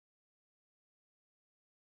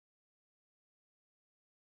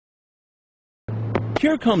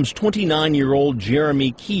Here comes 29-year-old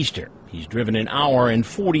Jeremy Keister. He's driven an hour and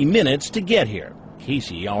 40 minutes to get here.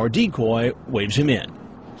 Casey, our decoy, waves him in.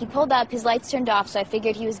 He pulled up, his lights turned off, so I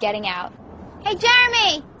figured he was getting out. Hey,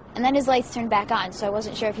 Jeremy! And then his lights turned back on, so I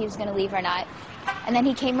wasn't sure if he was going to leave or not. And then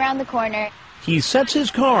he came around the corner. He sets his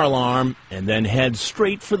car alarm and then heads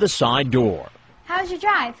straight for the side door. How was your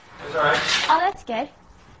drive? It was all right. Oh, that's good.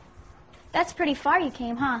 That's pretty far you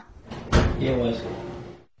came, huh? Yeah, it was.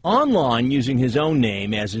 Online, using his own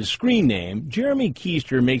name as his screen name, Jeremy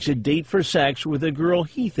Keister makes a date for sex with a girl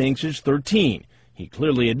he thinks is 13. He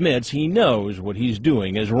clearly admits he knows what he's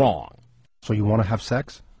doing is wrong. So you want to have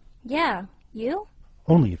sex? Yeah. You?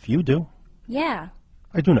 Only if you do. Yeah.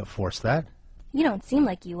 I do not force that. You don't seem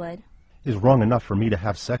like you would. It is wrong enough for me to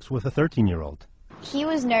have sex with a 13-year-old. He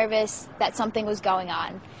was nervous that something was going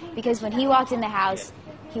on, because when he walked in the house,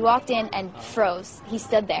 he walked in and froze. He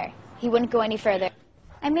stood there. He wouldn't go any further.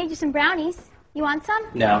 I made you some brownies. You want some?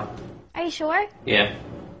 No. Are you sure? Yeah.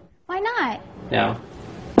 Why not? No.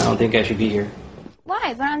 I don't think I should be here.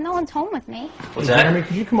 Why? But no one's home with me. What's that? Jeremy,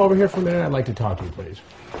 could you come over here for a minute? I'd like to talk to you, please.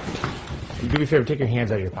 Do me a favor, take your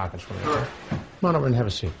hands out of your pockets for me. Sure. Come on over and have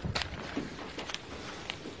a seat.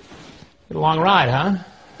 Had a long ride, huh?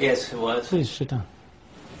 Yes, it was. Please, sit down.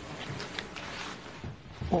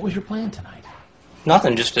 What was your plan tonight?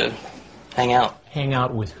 Nothing, just to hang out. Hang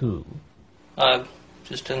out with who?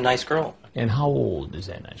 Just a nice girl. And how old is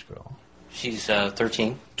that nice girl? She's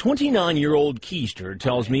 13. 29-year-old Keister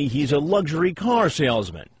tells me he's a luxury car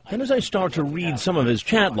salesman. Then as I start to read some of his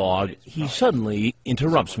chat log, he suddenly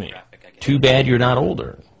interrupts me. Too bad you're not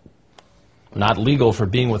older. Not legal for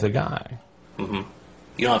being with a guy. Mm-hmm.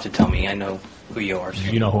 You don't have to tell me. I know who you are.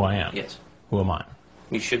 So. You know who I am? Yes. Who am I?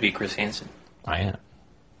 You should be Chris Hansen. I am.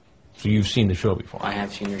 So you've seen the show before? I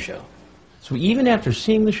have seen your show. So even after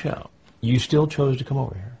seeing the show, you still chose to come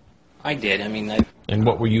over here? I did. I mean, And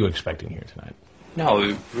what were you expecting here tonight?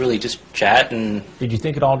 No, really just chat and... Did you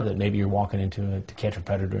think at all that maybe you're walking into a To Catch a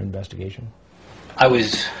Predator investigation? I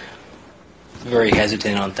was very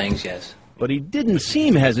hesitant on things, yes. But he didn't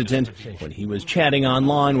seem hesitant when he was chatting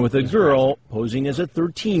online with a girl posing as a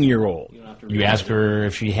 13-year-old. You asked her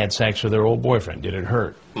if she had sex with her old boyfriend. Did it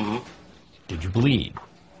hurt? Mm-hmm. Did you bleed?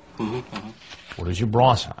 Mm-hmm. Mm-hmm. What is your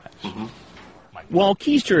bra size? Mm-hmm. While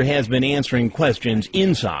Keister has been answering questions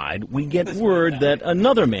inside, we get word that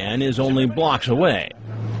another man is only blocks away.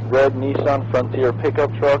 Red Nissan Frontier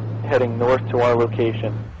pickup truck heading north to our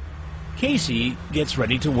location. Casey gets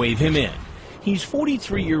ready to wave him in. He's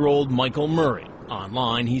 43-year-old Michael Murray.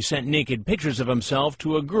 Online, he sent naked pictures of himself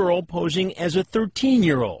to a girl posing as a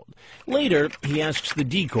 13-year-old. Later, he asks the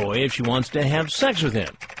decoy if she wants to have sex with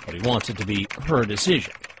him, but he wants it to be her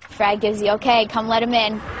decision. Frag gives the okay, come let him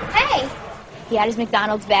in. Hey! He had his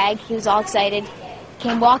McDonald's bag, he was all excited,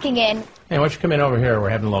 came walking in. Hey, why don't you come in over here? We're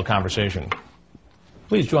having a little conversation.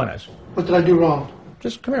 Please join us. What did I do wrong?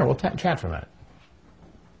 Just come here, we'll chat for a minute.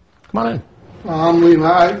 Come on in. I'm leaving.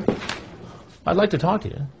 I'd like to talk to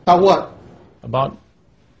you. About what? About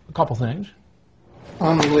a couple things.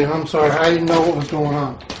 I'm leaving. I'm sorry. I didn't know what was going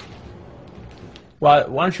on. Well,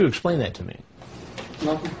 why don't you explain that to me?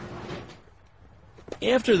 Nothing.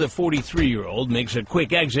 After the 43-year-old makes a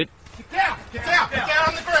quick exit, Get down! Get down! Get down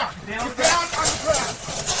on the ground! Get down on the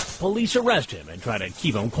ground! police arrest him and try to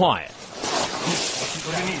keep him quiet.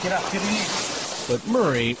 What do you need? Get up! Get what you need. But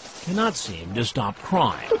Murray cannot seem to stop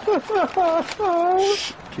crying. Keep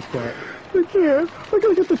quiet. I can't. I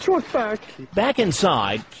gotta get the truck back. Back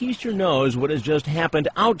inside, Keister knows what has just happened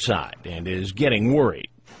outside and is getting worried.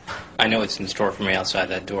 I know it's in store for me outside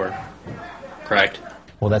that door. Correct?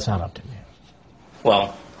 Well, that's not up to me.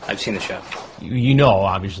 Well, I've seen the show. You know,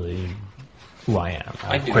 obviously, who I am.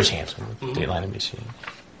 I do. Chris Hansen with Dateline NBC.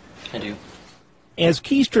 I do. As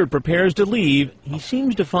Keister prepares to leave, he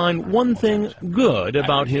seems to find one thing good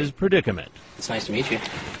about his predicament. It's nice to meet you.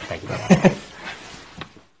 Thank you very much.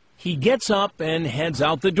 He gets up and heads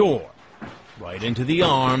out the door, right into the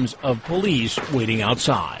arms of police waiting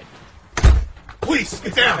outside. Police,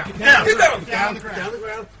 get down! Get down! Get down! Get down on the ground! Down on the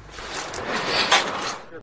ground!